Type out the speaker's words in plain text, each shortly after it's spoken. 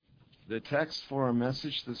The text for our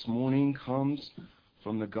message this morning comes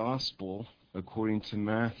from the Gospel according to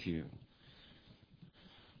Matthew.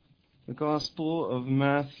 The Gospel of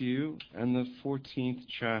Matthew and the 14th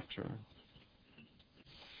chapter.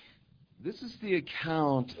 This is the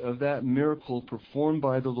account of that miracle performed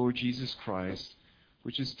by the Lord Jesus Christ,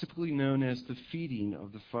 which is typically known as the feeding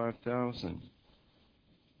of the 5,000.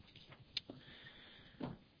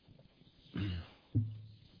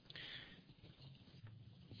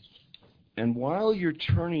 And while you're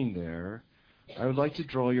turning there, I would like to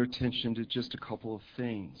draw your attention to just a couple of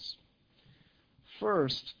things.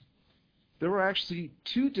 First, there were actually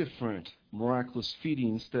two different miraculous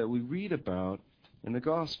feedings that we read about in the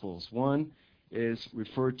Gospels. One is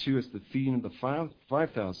referred to as the feeding of the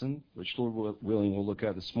 5,000, which Lord willing we'll look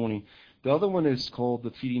at this morning. The other one is called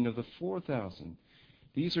the feeding of the 4,000.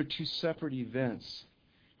 These are two separate events.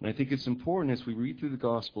 And I think it's important as we read through the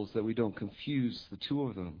Gospels that we don't confuse the two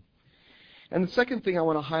of them. And the second thing I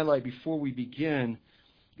want to highlight before we begin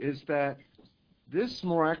is that this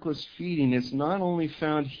miraculous feeding is not only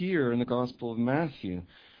found here in the Gospel of Matthew,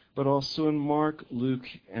 but also in Mark, Luke,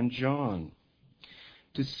 and John.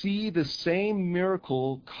 To see the same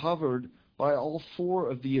miracle covered by all four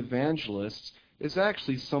of the evangelists is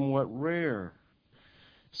actually somewhat rare.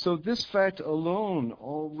 So this fact alone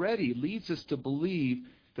already leads us to believe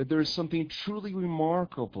that there is something truly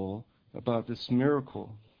remarkable about this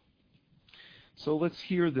miracle. So let's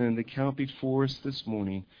hear then the account before us this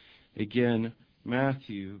morning. Again,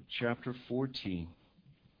 Matthew chapter 14,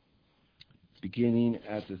 beginning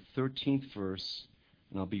at the 13th verse,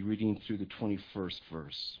 and I'll be reading through the 21st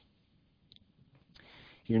verse.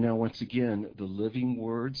 Hear now once again the living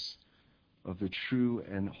words of the true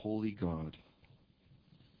and holy God.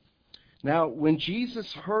 Now, when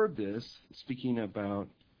Jesus heard this, speaking about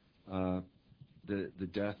the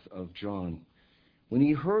death of John, when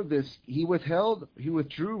he heard this, he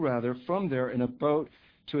withdrew from there in a boat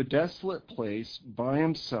to a desolate place by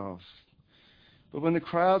himself. But when the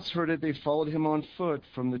crowds heard it, they followed him on foot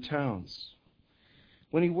from the towns.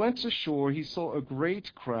 When he went ashore, he saw a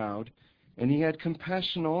great crowd, and he had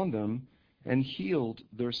compassion on them and healed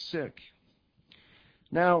their sick.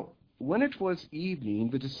 Now, when it was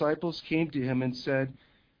evening, the disciples came to him and said,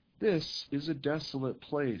 "This is a desolate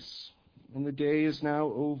place, and the day is now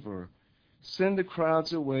over. Send the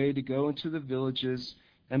crowds away to go into the villages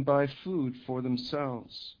and buy food for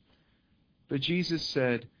themselves." But Jesus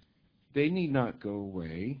said, "They need not go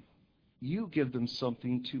away. You give them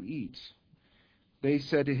something to eat." They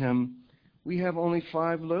said to him, "We have only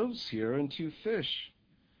 5 loaves here and 2 fish."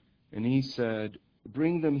 And he said,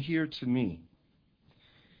 "Bring them here to me."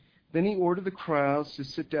 Then he ordered the crowds to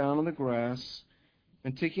sit down on the grass,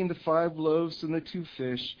 and taking the 5 loaves and the 2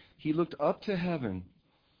 fish, he looked up to heaven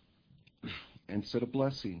and said a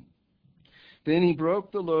blessing. Then he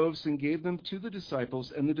broke the loaves and gave them to the disciples,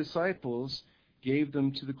 and the disciples gave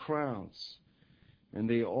them to the crowds. And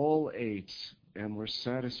they all ate and were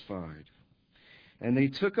satisfied. And they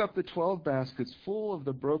took up the 12 baskets full of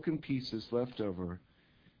the broken pieces left over.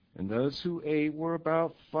 And those who ate were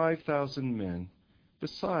about 5,000 men,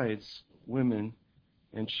 besides women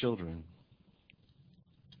and children.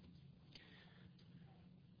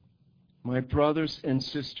 My brothers and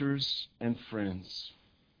sisters and friends,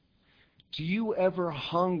 do you ever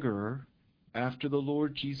hunger after the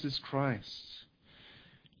Lord Jesus Christ?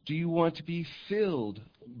 Do you want to be filled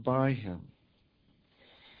by him?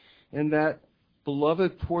 And that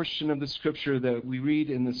beloved portion of the Scripture that we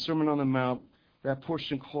read in the Sermon on the Mount, that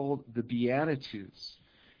portion called the Beatitudes,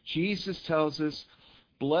 Jesus tells us,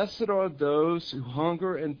 "Blessed are those who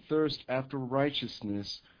hunger and thirst after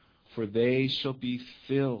righteousness, for they shall be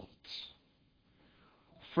filled."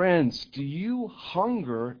 Friends, do you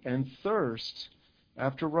hunger and thirst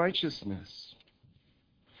after righteousness?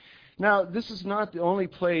 Now, this is not the only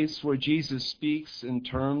place where Jesus speaks in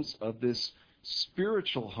terms of this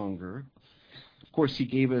spiritual hunger. Of course, he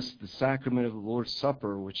gave us the sacrament of the Lord's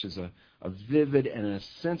Supper, which is a vivid and a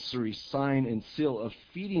sensory sign and seal of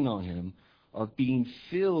feeding on him, of being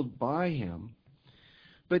filled by him.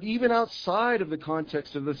 But even outside of the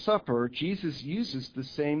context of the supper, Jesus uses the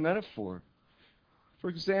same metaphor. For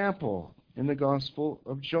example, in the Gospel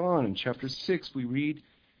of John, in chapter 6, we read,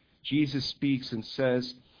 Jesus speaks and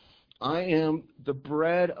says, "I am the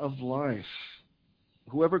bread of life.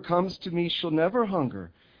 Whoever comes to me shall never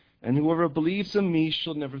hunger, and whoever believes in me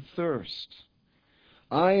shall never thirst.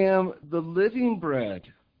 I am the living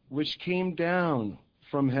bread which came down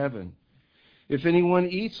from heaven. If anyone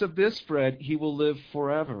eats of this bread, he will live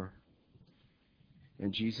forever."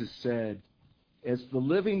 And Jesus said, "As the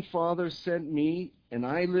living Father sent me, and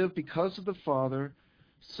I live because of the Father,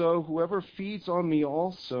 so whoever feeds on me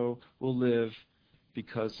also will live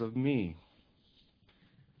because of me.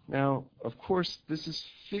 Now, of course, this is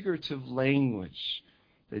figurative language,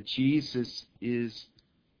 that Jesus is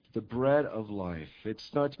the bread of life.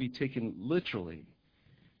 It's not to be taken literally.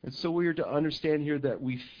 And so we are to understand here that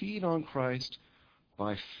we feed on Christ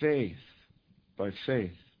by faith. By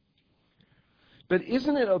faith. But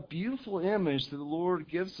isn't it a beautiful image that the Lord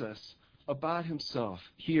gives us about himself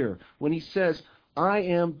here when he says, I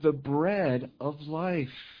am the bread of life.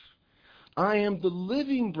 I am the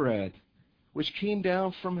living bread which came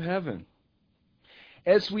down from heaven.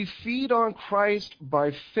 As we feed on Christ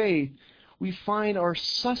by faith, we find our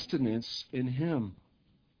sustenance in him.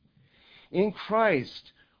 In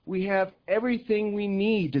Christ, we have everything we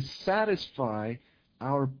need to satisfy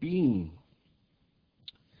our being.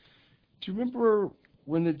 Do you remember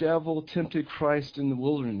when the devil tempted Christ in the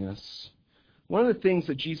wilderness? One of the things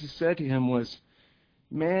that Jesus said to him was,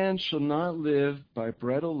 man shall not live by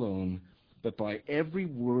bread alone, but by every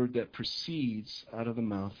word that proceeds out of the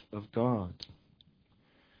mouth of God.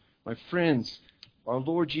 My friends, our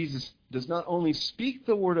Lord Jesus does not only speak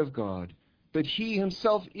the word of God, but he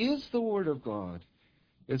himself is the word of God.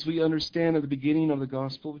 As we understand at the beginning of the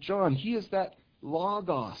Gospel of John, he is that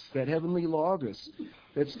Logos, that heavenly Logos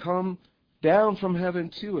that's come down from heaven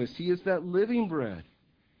to us. He is that living bread.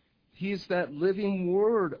 He is that living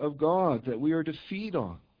word of God that we are to feed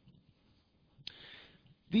on.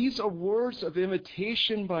 These are words of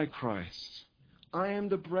invitation by Christ. I am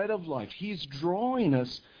the bread of life. He's drawing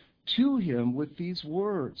us to him with these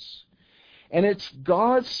words. And it's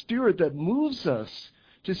God's Spirit that moves us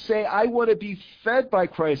to say, I want to be fed by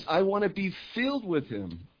Christ. I want to be filled with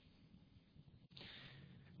him.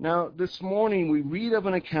 Now, this morning we read of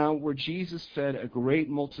an account where Jesus fed a great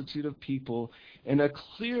multitude of people in a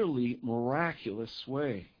clearly miraculous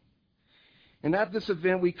way. And at this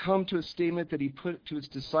event we come to a statement that he put to his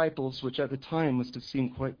disciples, which at the time must have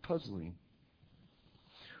seemed quite puzzling.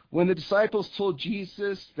 When the disciples told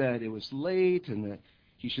Jesus that it was late and that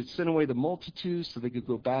he should send away the multitudes so they could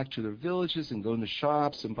go back to their villages and go in the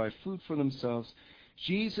shops and buy food for themselves,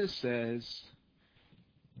 Jesus says,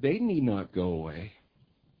 they need not go away.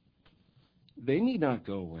 They need not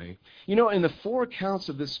go away. You know, in the four accounts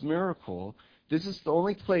of this miracle, this is the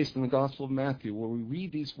only place in the Gospel of Matthew where we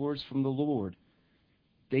read these words from the Lord.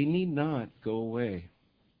 They need not go away.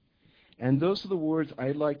 And those are the words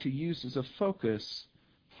I'd like to use as a focus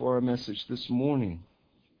for our message this morning.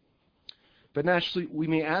 But naturally, we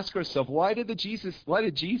may ask ourselves, why did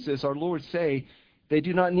Jesus, our Lord, say they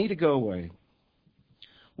do not need to go away?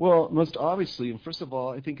 Well, most obviously, and first of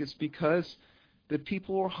all, I think it's because the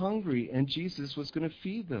people were hungry and Jesus was going to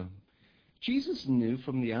feed them. Jesus knew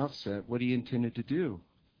from the outset what he intended to do.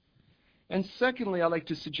 And secondly, I'd like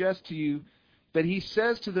to suggest to you that he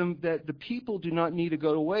says to them that the people do not need to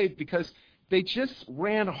go away because they just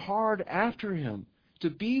ran hard after him to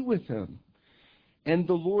be with him. And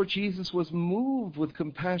the Lord Jesus was moved with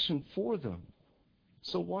compassion for them.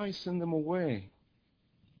 So why send them away?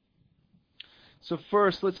 So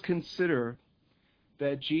first, let's consider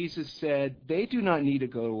that Jesus said they do not need to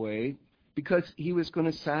go away because he was going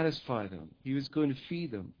to satisfy them. He was going to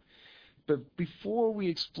feed them. But before we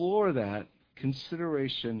explore that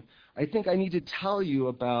consideration, I think I need to tell you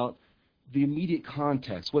about the immediate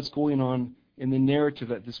context, what's going on in the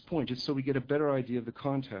narrative at this point, just so we get a better idea of the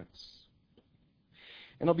context.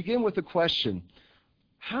 And I'll begin with the question,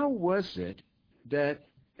 how was it that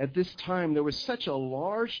at this time there was such a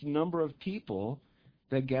large number of people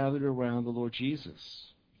that gathered around the Lord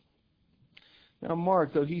Jesus? Now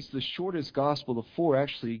Mark, though he's the shortest gospel of four,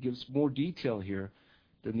 actually gives more detail here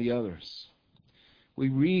than the others. We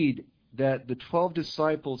read that the 12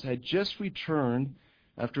 disciples had just returned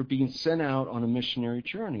after being sent out on a missionary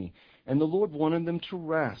journey, and the Lord wanted them to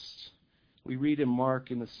rest. We read in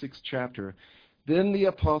Mark in the 6th chapter, then the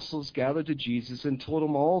apostles gathered to Jesus and told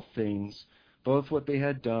him all things, both what they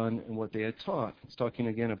had done and what they had taught. It's talking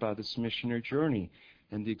again about this missionary journey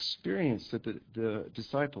and the experience that the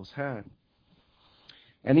disciples had.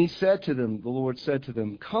 And he said to them, the Lord said to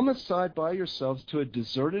them, come aside by yourselves to a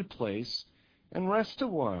deserted place and rest a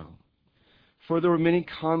while. For there were many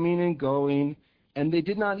coming and going, and they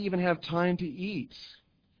did not even have time to eat,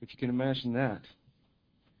 if you can imagine that.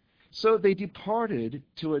 So they departed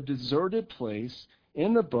to a deserted place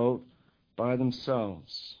in the boat by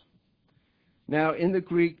themselves. Now, in the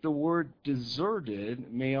Greek, the word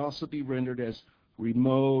deserted may also be rendered as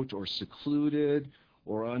remote or secluded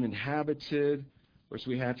or uninhabited, or as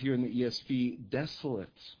we have here in the ESV, desolate.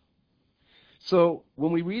 So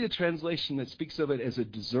when we read a translation that speaks of it as a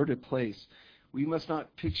deserted place, we must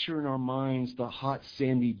not picture in our minds the hot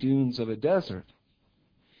sandy dunes of a desert.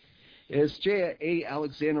 As J.A.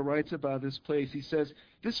 Alexander writes about this place, he says,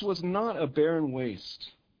 this was not a barren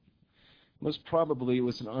waste. Most probably it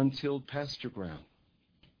was an untilled pasture ground.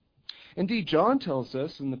 Indeed, John tells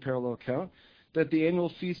us in the parallel account that the annual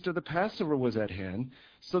feast of the Passover was at hand,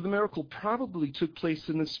 so the miracle probably took place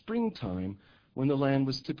in the springtime when the land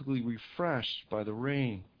was typically refreshed by the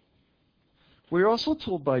rain. We are also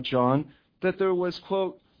told by John that there was,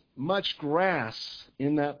 quote, much grass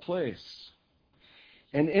in that place.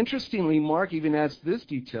 And interestingly, Mark even adds this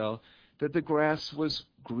detail, that the grass was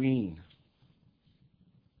green.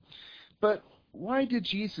 But why did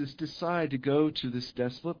Jesus decide to go to this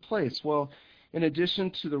desolate place? Well, in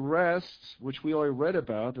addition to the rest, which we already read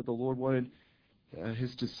about, that the Lord wanted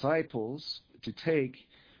his disciples to take,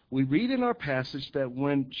 we read in our passage that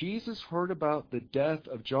when Jesus heard about the death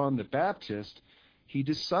of John the Baptist, he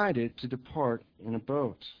decided to depart in a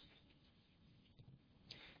boat.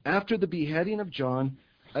 After the beheading of John,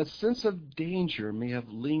 a sense of danger may have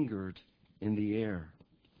lingered in the air.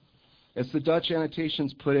 As the Dutch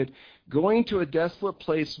annotations put it, going to a desolate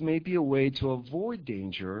place may be a way to avoid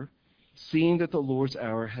danger, seeing that the Lord's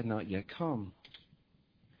hour had not yet come.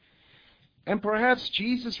 And perhaps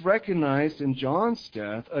Jesus recognized in John's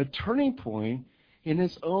death a turning point in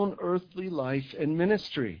his own earthly life and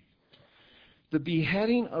ministry. The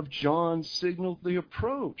beheading of John signaled the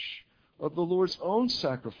approach of the Lord's own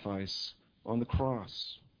sacrifice on the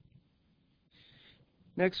cross.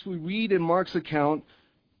 Next, we read in Mark's account,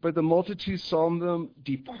 but the multitude saw them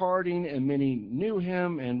departing, and many knew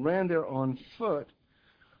him and ran there on foot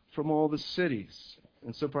from all the cities.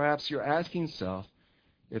 And so perhaps you're asking yourself,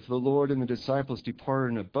 if the Lord and the disciples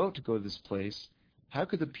departed in a boat to go to this place, how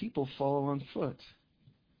could the people follow on foot?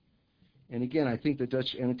 And again, I think the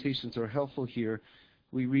Dutch annotations are helpful here.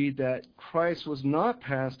 We read that Christ was not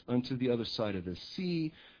passed unto the other side of the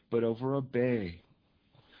sea, but over a bay,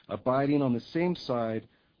 abiding on the same side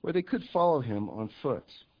where they could follow him on foot.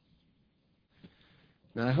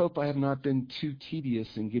 Now, I hope I have not been too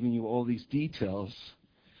tedious in giving you all these details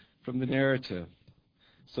from the narrative.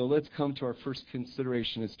 So let's come to our first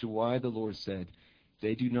consideration as to why the Lord said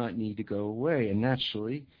they do not need to go away. And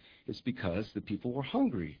naturally, it's because the people were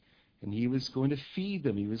hungry, and he was going to feed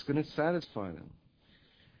them. He was going to satisfy them.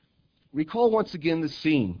 Recall once again the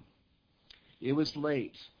scene. It was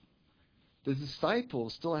late. The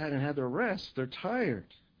disciples still hadn't had their rest. They're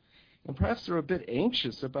tired. And perhaps they're a bit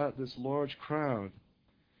anxious about this large crowd.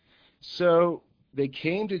 So they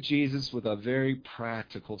came to Jesus with a very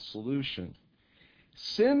practical solution.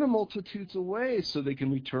 Send the multitudes away so they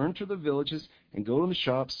can return to the villages and go to the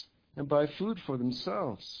shops and buy food for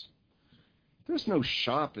themselves. There's no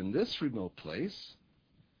shop in this remote place.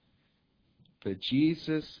 But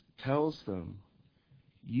Jesus tells them,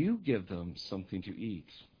 you give them something to eat.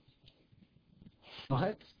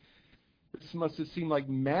 What? This must have seemed like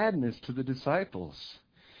madness to the disciples.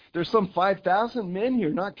 There's some 5,000 men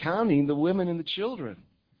here, not counting the women and the children.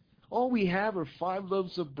 All we have are 5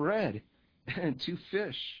 loaves of bread and 2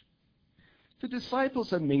 fish. The disciples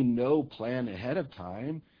had made no plan ahead of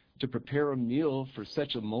time to prepare a meal for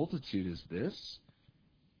such a multitude as this.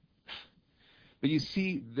 But you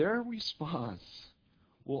see, their response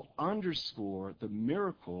will underscore the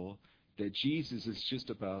miracle that Jesus is just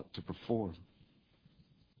about to perform.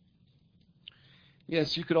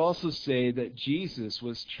 Yes, you could also say that Jesus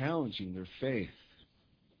was challenging their faith.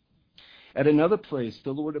 At another place,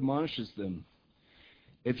 the Lord admonishes them,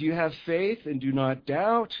 if you have faith and do not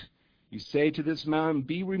doubt, you say to this mountain,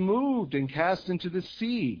 be removed and cast into the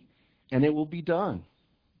sea, and it will be done.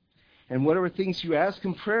 And whatever things you ask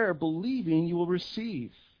in prayer, believing, you will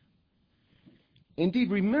receive.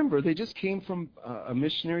 Indeed, remember, they just came from a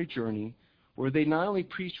missionary journey where they not only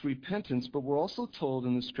preached repentance, but were also told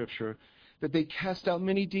in the Scripture that they cast out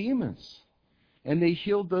many demons, and they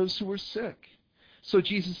healed those who were sick. So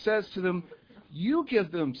Jesus says to them, you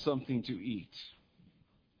give them something to eat.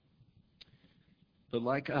 But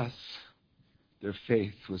like us, their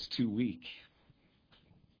faith was too weak.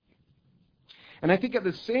 And I think at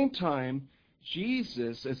the same time,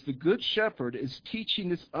 Jesus, as the good shepherd, is teaching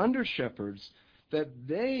his under-shepherds that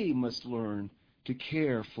they must learn to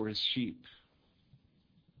care for his sheep.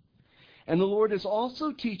 And the Lord is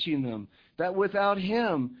also teaching them that without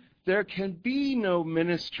him, there can be no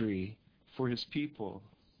ministry for his people.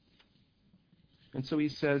 And so he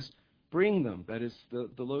says, bring them, that is the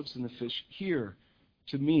loaves and the fish, here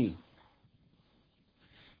to me.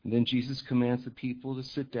 And then Jesus commands the people to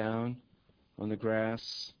sit down on the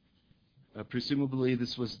grass. Presumably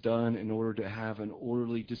this was done in order to have an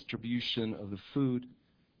orderly distribution of the food.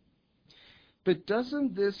 But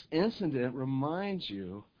doesn't this incident remind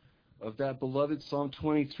you of that beloved Psalm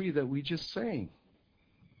 23 that we just sang?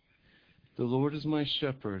 The Lord is my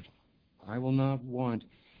shepherd, I will not want.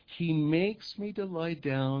 He makes me to lie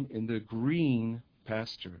down in the green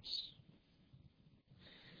pastures.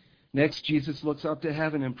 Next, Jesus looks up to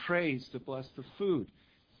heaven and prays to bless the food.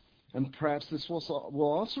 And perhaps this will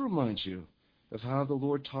also remind you of how the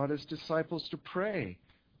Lord taught his disciples to pray,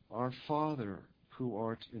 Our Father who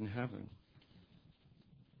art in heaven.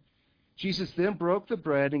 Jesus then broke the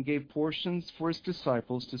bread and gave portions for his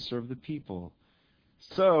disciples to serve the people.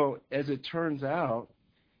 So, as it turns out,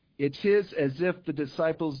 it is as if the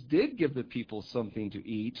disciples did give the people something to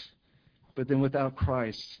eat, but then without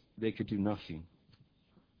Christ, they could do nothing.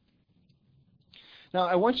 Now,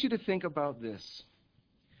 I want you to think about this.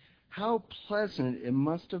 How pleasant it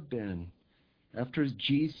must have been after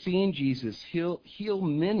seeing Jesus heal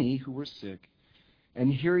many who were sick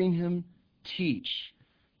and hearing him teach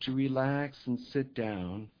to relax and sit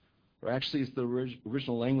down, or actually as the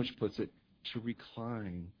original language puts it, to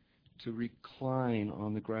recline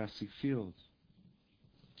on the grassy field.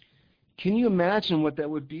 Can you imagine what that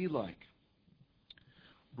would be like?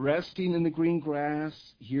 Resting in the green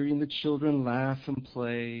grass, hearing the children laugh and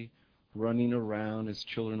play, running around as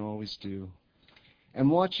children always do, and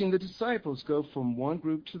watching the disciples go from one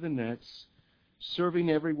group to the next, serving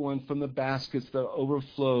everyone from the baskets that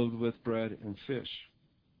overflowed with bread and fish.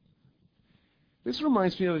 This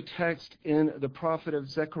reminds me of a text in the prophet of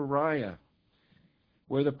Zechariah,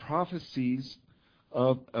 where the prophecies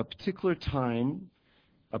of a particular time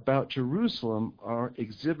about Jerusalem are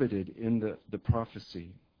exhibited in the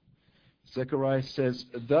prophecy. Zechariah says,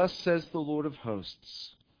 Thus says the Lord of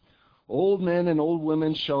hosts, Old men and old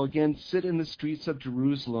women shall again sit in the streets of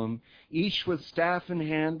Jerusalem, each with staff in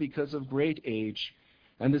hand because of great age,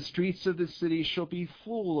 and the streets of the city shall be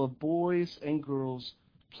full of boys and girls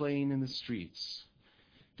playing in the streets.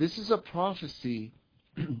 This is a prophecy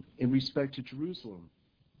in respect to Jerusalem.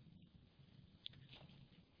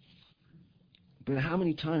 But how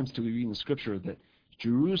many times do we read in the Scripture that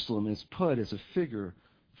Jerusalem is put as a figure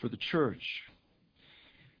for the church?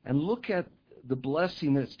 And look at the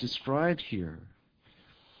blessing that's described here.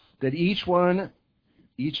 That each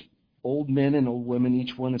old men and old women,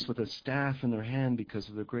 each one is with a staff in their hand because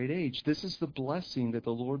of their great age. This is the blessing that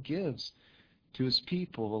the Lord gives to his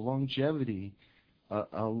people, a longevity,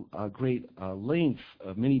 a great length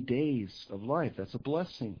of many days of life. That's a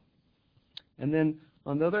blessing. And then,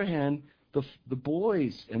 on the other hand, the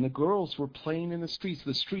boys and the girls were playing in the streets.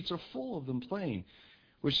 The streets are full of them playing,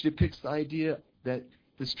 which depicts the idea that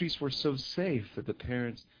the streets were so safe that the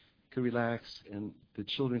parents could relax and the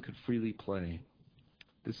children could freely play.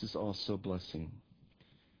 This is also a blessing.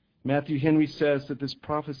 Matthew Henry says that this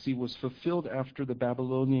prophecy was fulfilled after the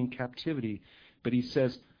Babylonian captivity, but he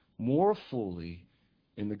says more fully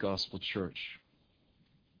in the gospel church.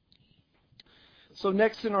 So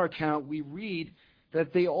next in our account, we read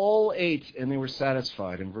that they all ate and they were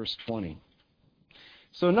satisfied in verse 20.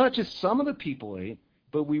 So not just some of the people ate,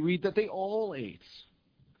 but we read that they all ate.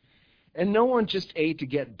 And no one just ate to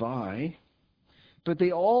get by, but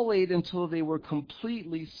they all ate until they were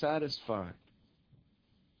completely satisfied.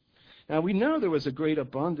 Now we know there was a great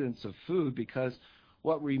abundance of food because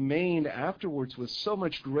what remained afterwards was so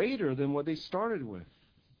much greater than what they started with,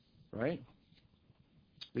 right?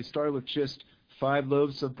 They started with just 5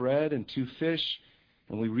 loaves of bread and 2 fish,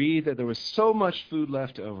 and we read that there was so much food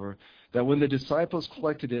left over that when the disciples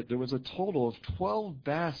collected it, there was a total of 12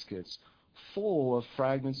 baskets full of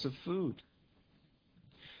fragments of food.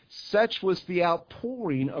 Such was the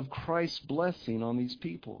outpouring of Christ's blessing on these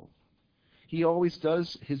people. He always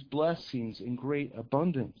does his blessings in great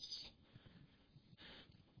abundance.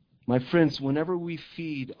 My friends, whenever we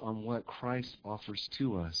feed on what Christ offers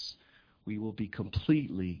to us, we will be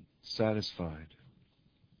completely satisfied.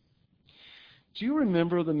 Do you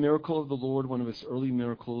remember the miracle of the Lord, one of his early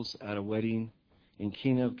miracles at a wedding in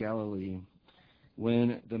Cana of Galilee,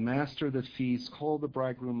 when the master of the feast called the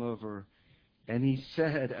bridegroom over, and he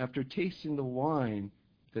said, after tasting the wine,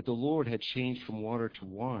 that the Lord had changed from water to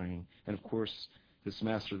wine, and of course, this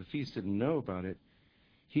master of the feast didn't know about it.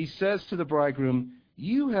 He says to the bridegroom,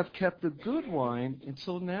 "You have kept the good wine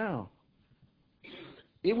until now."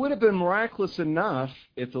 It would have been miraculous enough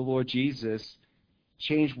if the Lord Jesus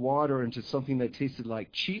changed water into something that tasted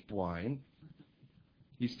like cheap wine.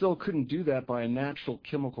 You still couldn't do that by a natural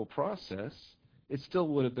chemical process. It still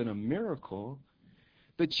would have been a miracle.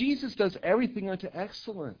 But Jesus does everything unto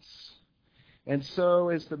excellence. And so,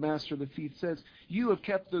 as the master of the feast says, you have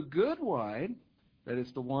kept the good wine, that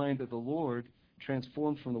is the wine that the Lord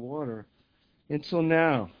transformed from the water, until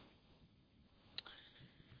now.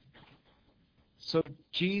 So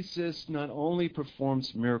Jesus not only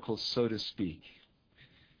performs miracles, so to speak,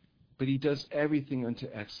 but he does everything unto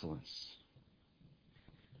excellence.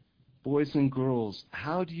 Boys and girls,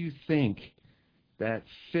 how do you think that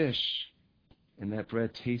fish and that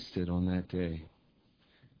bread tasted on that day?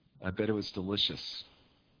 I bet it was delicious.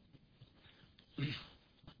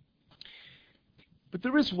 But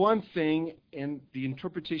there is one thing in the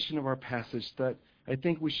interpretation of our passage that I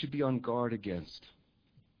think we should be on guard against.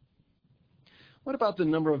 What about the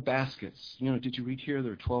number of baskets? Did you read here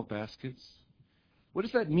there are 12 baskets? What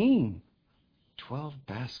does that mean? 12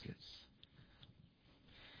 baskets.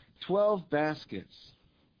 12 baskets.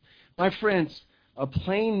 My friends, a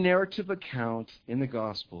plain narrative account in the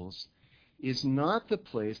Gospels is not the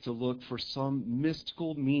place to look for some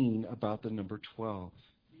mystical meaning about the number 12.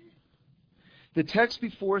 The text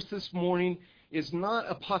before us this morning is not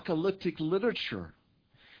apocalyptic literature,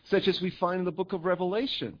 such as we find in the book of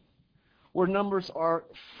Revelation, where numbers are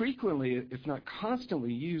frequently, if not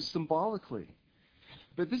constantly, used symbolically.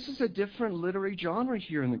 But this is a different literary genre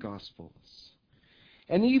here in the Gospels.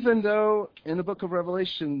 And even though in the book of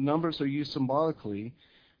Revelation numbers are used symbolically,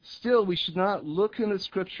 still we should not look in the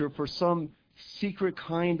Scripture for some secret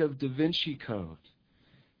kind of Da Vinci Code.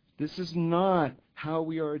 This is not how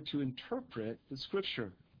we are to interpret the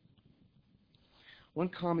Scripture. One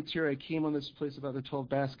commentary I came on this place about the 12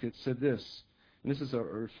 baskets said this, and this is a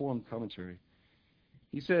Reformed commentary.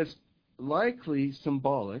 He says, likely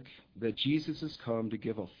symbolic that Jesus has come to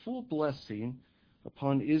give a full blessing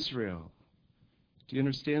upon Israel. Do you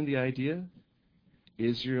understand the idea?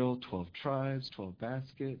 Israel, 12 tribes, 12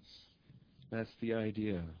 baskets. That's the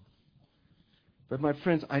idea. But my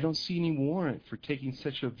friends, I don't see any warrant for taking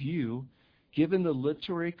such a view given the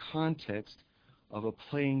literary context of a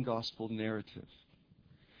plain gospel narrative.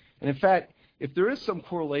 And in fact, if there is some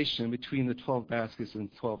correlation between the 12 baskets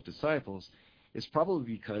and the 12 disciples, it's probably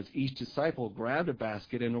because each disciple grabbed a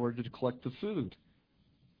basket in order to collect the food.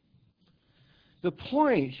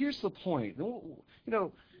 Here's the point.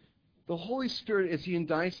 The Holy Spirit, as he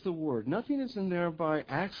indicts the Word, nothing is in there by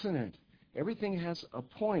accident. Everything has a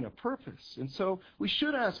point, a purpose. And so we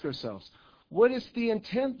should ask ourselves, what is the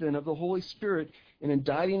intent then of the Holy Spirit in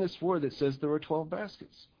indicting this Word that says there are 12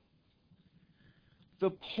 baskets? The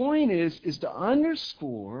point is to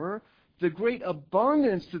underscore the great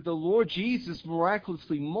abundance that the Lord Jesus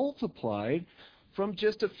miraculously multiplied from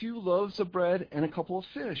just a few loaves of bread and a couple of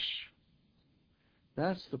fish.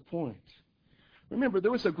 That's the point. Remember,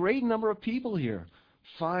 there was a great number of people here,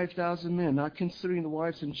 5,000 men, not considering the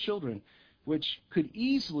wives and children, which could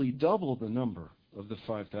easily double the number of the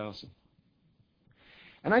 5,000.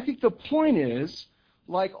 And I think the point is,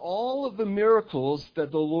 like all of the miracles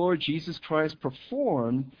that the Lord Jesus Christ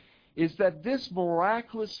performed, is that this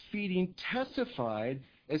miraculous feeding testified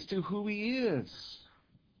as to who he is.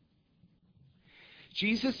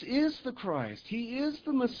 Jesus is the Christ. He is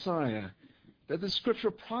the Messiah that the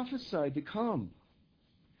Scripture prophesied to come.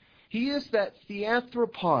 He is that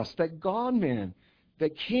Theanthropos, that God-man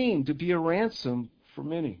that came to be a ransom for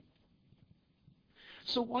many.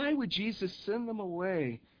 So why would Jesus send them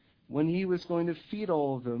away when he was going to feed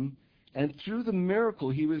all of them, and through the miracle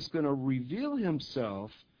he was going to reveal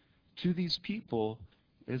himself to these people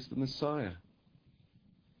as the Messiah?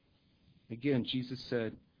 Again, Jesus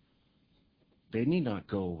said, they need not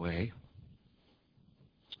go away.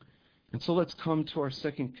 And so let's come to our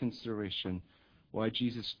second consideration, why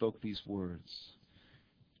Jesus spoke these words.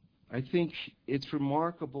 I think it's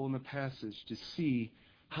remarkable in the passage to see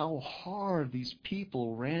how hard these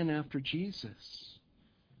people ran after Jesus,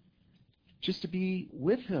 just to be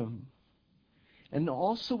with him. And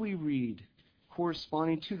also we read,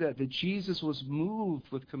 corresponding to that Jesus was moved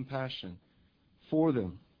with compassion for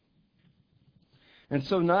them. And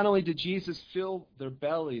so not only did Jesus fill their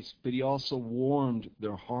bellies, but he also warmed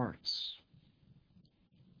their hearts.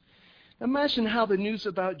 Imagine how the news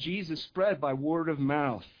about Jesus spread by word of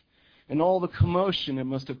mouth and all the commotion it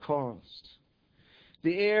must have caused.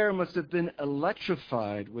 The air must have been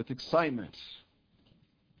electrified with excitement.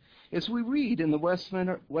 As we read in the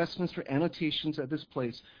Westminster annotations at this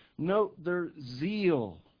place, note their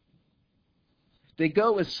zeal. They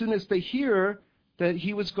go as soon as they hear that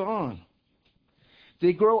he was gone.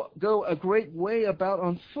 They go a great way about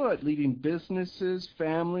on foot, leaving businesses,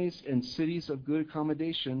 families, and cities of good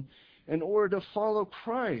accommodation in order to follow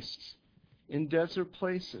Christ in desert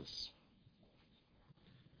places.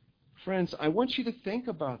 Friends, I want you to think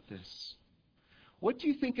about this. What do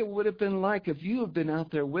you think it would have been like if you had been out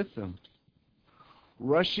there with them?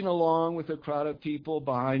 Rushing along with a crowd of people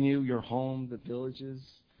behind you, your home, the villages,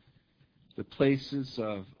 the places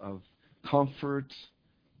of comfort,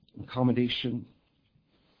 accommodation,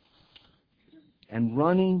 and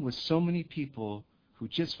running with so many people who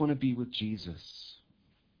just want to be with Jesus.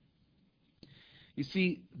 You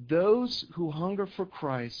see, those who hunger for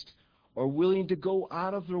Christ are willing to go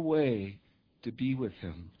out of their way to be with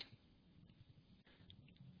Him.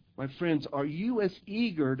 My friends, are you as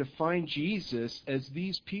eager to find Jesus as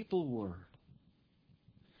these people were?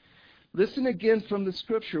 Listen again from the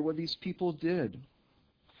Scripture what these people did.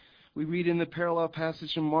 We read in the parallel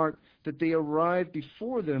passage in Mark that they arrived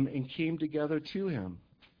before them and came together to Him.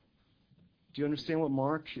 Do you understand what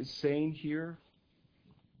Mark is saying here?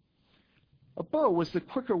 A boat was the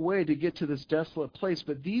quicker way to get to this desolate place,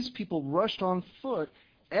 but these people rushed on foot,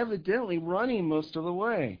 evidently running most of the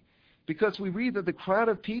way. Because we read that the crowd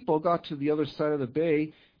of people got to the other side of the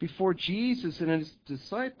bay before Jesus and His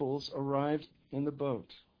disciples arrived in the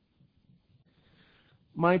boat.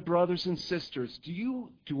 My brothers and sisters,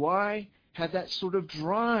 do I have that sort of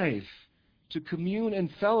drive to commune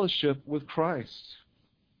and fellowship with Christ?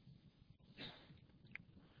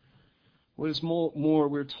 What is more,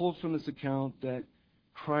 we're told from this account that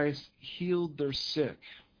Christ healed their sick.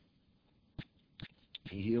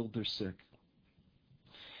 He healed their sick.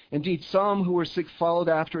 Indeed, some who were sick followed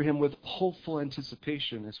after Him with hopeful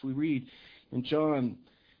anticipation. As we read in John,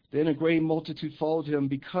 then a great multitude followed Him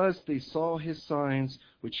because they saw His signs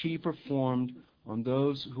which He performed on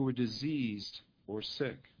those who were diseased or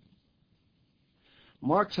sick.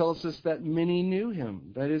 Mark tells us that many knew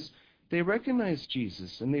Him. That is, they recognized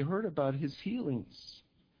Jesus and they heard about His healings.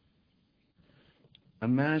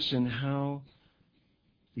 Imagine how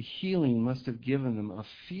the healing must have given them a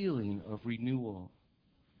feeling of renewal.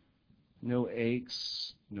 No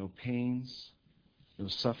aches, no pains, no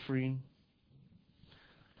suffering.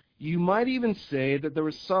 You might even say that there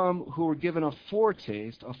were some who were given a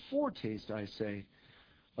foretaste, I say,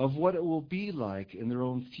 of what it will be like in their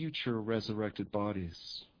own future resurrected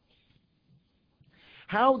bodies.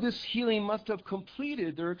 How this healing must have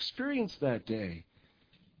completed their experience that day.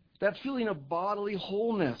 That feeling of bodily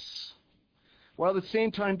wholeness, while at the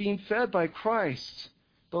same time being fed by Christ,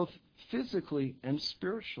 both physically and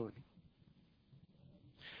spiritually.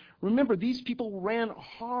 Remember, these people ran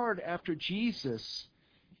hard after Jesus,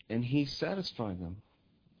 and He satisfied them.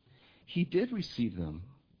 He did receive them.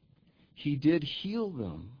 He did heal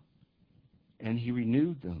them, and He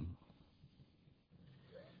renewed them.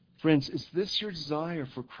 Friends, is this your desire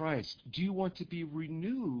for Christ? Do you want to be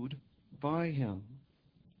renewed by Him?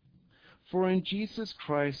 For in Jesus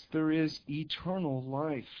Christ there is eternal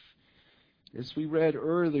life. As we read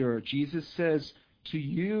earlier, Jesus says, to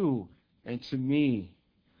you and to me,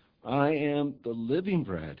 I am the living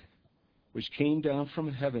bread which came down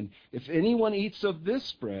from heaven. If anyone eats of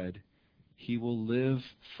this bread, he will live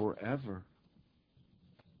forever.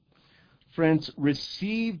 Friends,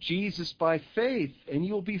 receive Jesus by faith, and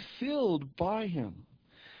you will be filled by Him.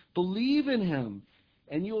 Believe in Him,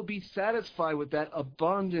 and you will be satisfied with that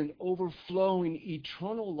abundant, overflowing,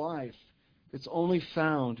 eternal life that's only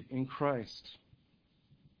found in Christ.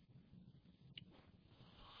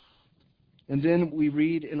 And then we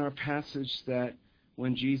read in our passage that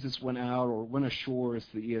when Jesus went out, or went ashore, as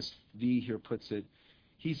the ESV here puts it,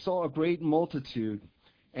 He saw a great multitude,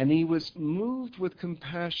 and He was moved with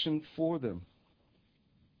compassion for them.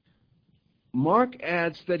 Mark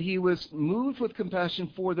adds that He was moved with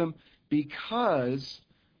compassion for them because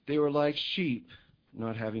they were like sheep,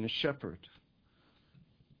 not having a shepherd.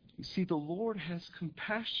 You see, the Lord has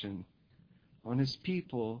compassion on His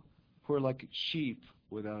people who are like sheep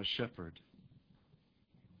without a shepherd.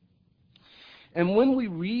 And when we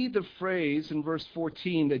read the phrase in verse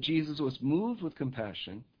 14 that Jesus was moved with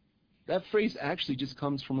compassion, that phrase actually just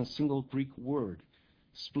comes from a single Greek word,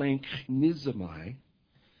 splanchnismai.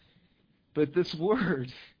 But this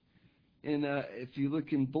word, if you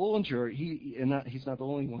look in Bullinger, he's not the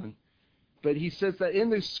only one, but he says that in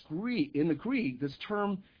the Greek, this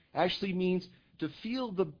term actually means to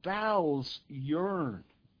feel the bowels yearn.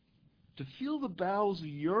 To feel the bowels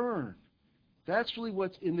yearn. That's really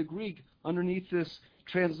what's in the Greek underneath this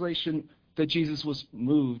translation, that Jesus was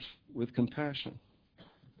moved with compassion.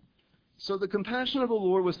 So the compassion of the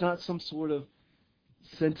Lord was not some sort of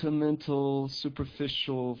sentimental,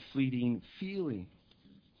 superficial, fleeting feeling.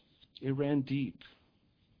 It ran deep.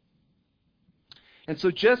 And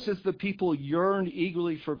so just as the people yearned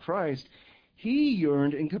eagerly for Christ, He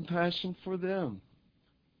yearned in compassion for them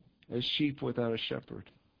as sheep without a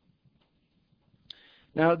shepherd.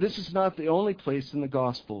 Now, this is not the only place in the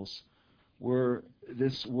Gospels where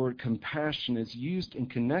this word compassion is used in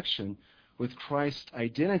connection with Christ's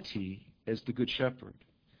identity as the Good Shepherd.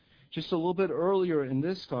 Just a little bit earlier in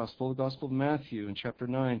this gospel, the Gospel of Matthew in chapter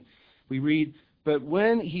 9, we read, "But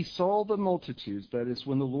when he saw the multitudes," that is,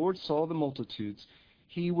 when the Lord saw the multitudes,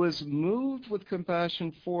 he was moved with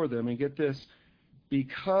compassion for them. And get this,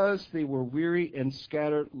 because they were weary and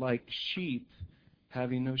scattered like sheep,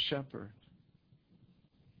 having no shepherd.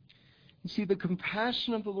 You see, the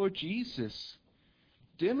compassion of the Lord Jesus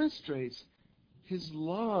demonstrates his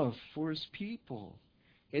love for his people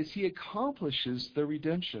as he accomplishes their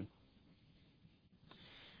redemption.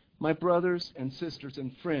 My brothers and sisters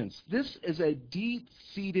and friends, this is a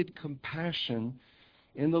deep-seated compassion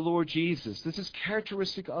in the Lord Jesus. This is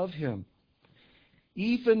characteristic of him.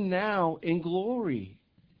 Even now in glory,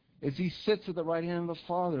 as he sits at the right hand of the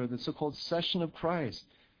Father, the so-called session of Christ,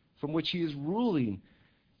 from which he is ruling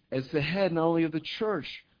as the head not only of the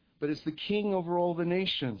church, but as the king over all the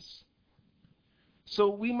nations. So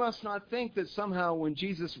we must not think that somehow when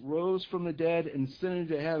Jesus rose from the dead and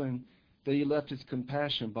ascended into heaven, that he left his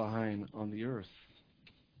compassion behind on the earth.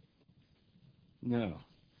 No.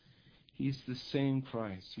 He's the same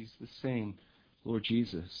Christ. He's the same Lord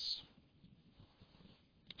Jesus.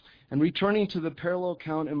 And returning to the parallel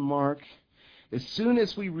account in Mark, as soon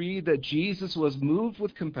as we read that Jesus was moved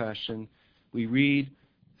with compassion, we read,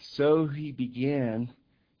 "So he began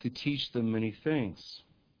to teach them many things."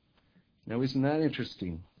 Now, isn't that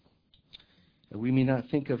interesting? We may not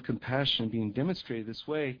think of compassion being demonstrated this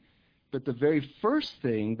way, but the very first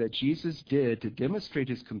thing that Jesus did to demonstrate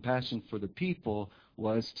his compassion for the people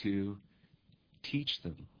was to teach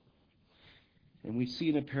them. And we see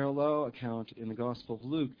in a parallel account in the Gospel of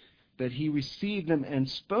Luke that he received them and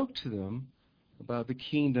spoke to them about the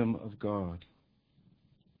kingdom of God.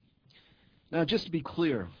 Now, just to be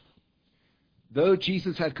clear, though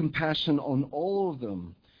Jesus had compassion on all of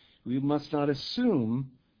them, we must not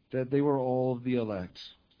assume that they were all of the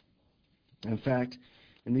elect. In fact,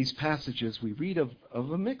 in these passages, we read of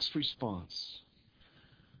a mixed response.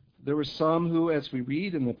 There were some who, as we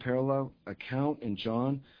read in the parallel account in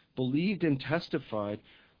John, believed and testified,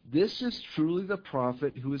 "This is truly the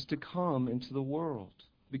prophet who is to come into the world,"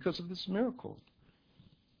 because of this miracle.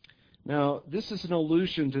 Now, this is an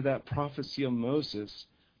allusion to that prophecy of Moses,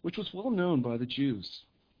 which was well known by the Jews.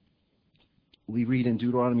 We read in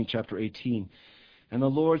Deuteronomy chapter 18, "And the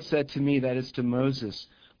Lord said to me," that is to Moses,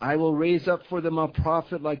 "I will raise up for them a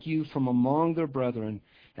prophet like you from among their brethren,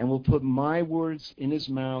 and will put my words in his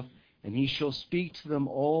mouth, and he shall speak to them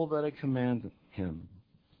all that I command him."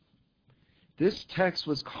 This text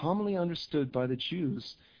was commonly understood by the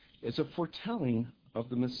Jews as a foretelling of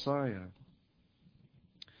the Messiah.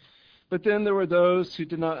 But then there were those who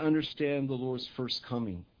did not understand the Lord's first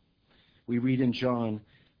coming. We read in John,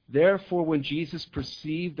 "Therefore, when Jesus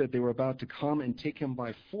perceived that they were about to come and take him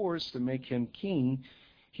by force to make him king,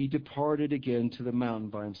 he departed again to the mountain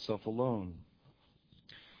by himself alone."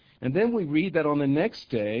 And then we read that on the next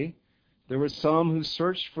day, there were some who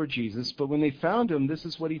searched for Jesus, but when they found him, this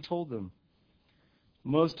is what he told them.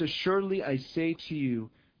 "Most assuredly I say to you,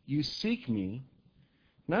 you seek me,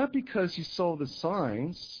 not because you saw the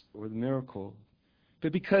signs or the miracle,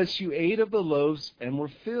 but because you ate of the loaves and were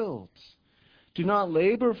filled. Do not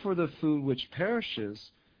labor for the food which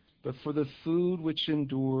perishes, but for the food which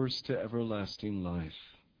endures to everlasting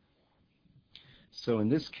life." So in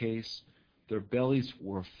this case, their bellies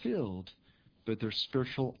were filled, but their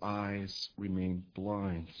spiritual eyes remained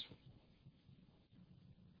blind.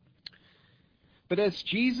 But as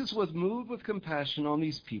Jesus was moved with compassion on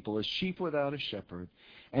these people, as sheep without a shepherd,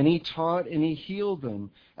 and he taught and he healed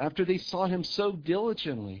them after they sought him so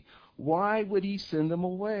diligently, why would he send them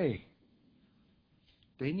away?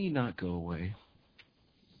 They need not go away.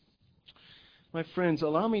 My friends,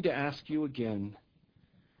 allow me to ask you again,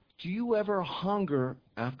 do you ever hunger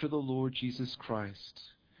after the Lord Jesus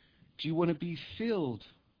Christ? Do you want to be filled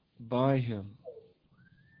by him?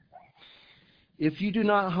 If you do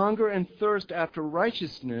not hunger and thirst after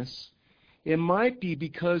righteousness, it might be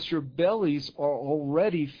because your bellies are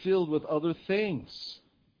already filled with other things.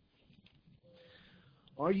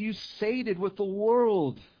 Are you sated with the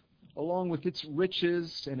world, along with its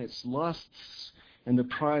riches and its lusts and the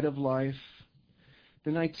pride of life?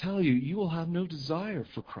 Then I tell you, you will have no desire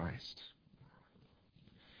for Christ.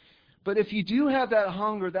 But if you do have that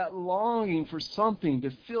hunger, that longing for something to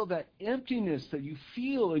fill that emptiness that you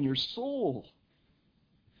feel in your soul,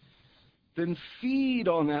 then feed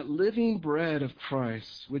on that living bread of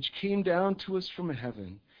Christ, which came down to us from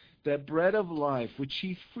heaven, that bread of life, which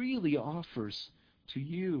he freely offers to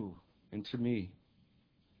you and to me.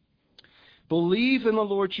 Believe in the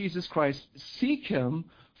Lord Jesus Christ. Seek him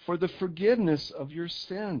for the forgiveness of your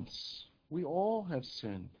sins. We all have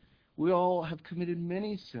sinned. We all have committed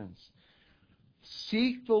many sins.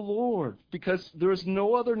 Seek the Lord, because there is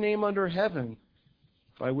no other name under heaven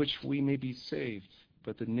by which we may be saved,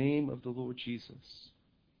 but the name of the Lord Jesus.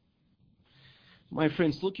 My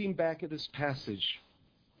friends, looking back at this passage,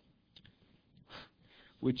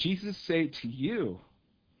 would Jesus say to you,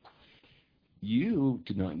 you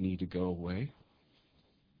do not need to go away?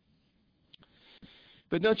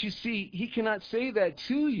 But don't you see, he cannot say that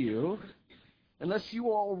to you unless you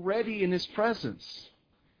are already in his presence,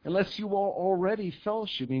 unless you are already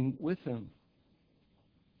fellowshipping with him.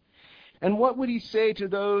 And what would he say to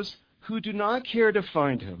those who do not care to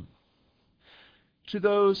find him? To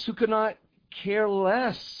those who could not care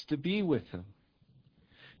less to be with him?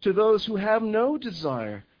 To those who have no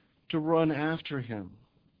desire to run after him?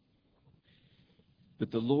 But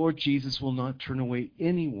the Lord Jesus will not turn away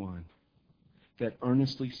anyone that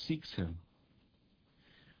earnestly seeks him.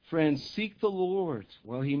 Friends, seek the Lord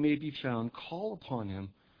while he may be found. Call upon him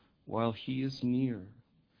while he is near.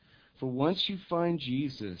 For once you find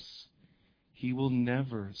Jesus, he will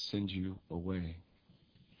never send you away.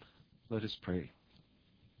 Let us pray.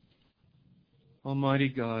 Almighty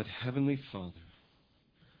God, Heavenly Father,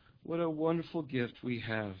 what a wonderful gift we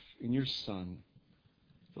have in your Son,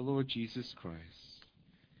 the Lord Jesus Christ.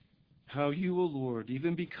 How you, O Lord,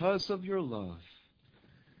 even because of your love,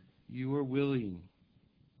 you are willing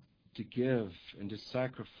to give and to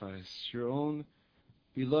sacrifice your own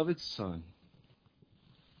beloved Son,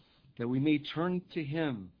 that we may turn to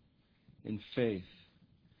him in faith,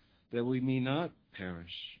 that we may not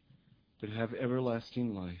perish, but have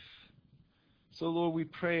everlasting life. So, Lord, we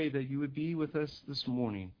pray that you would be with us this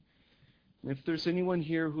morning. And if there's anyone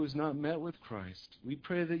here who has not met with Christ, we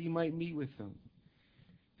pray that you might meet with them,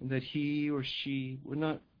 and that he or she would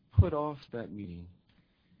not put off that meeting,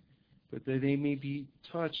 but that they may be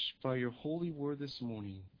touched by your holy word this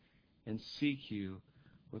morning and seek you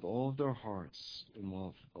with all of their hearts and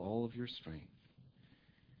with all of your strength.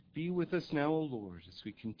 Be with us now, O Lord, as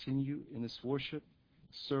we continue in this worship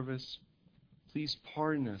service. Please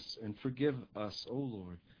pardon us and forgive us, O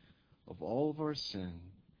Lord, of all of our sin.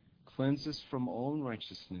 Cleanse us from all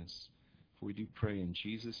unrighteousness. For we do pray in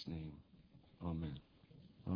Jesus' name. Amen.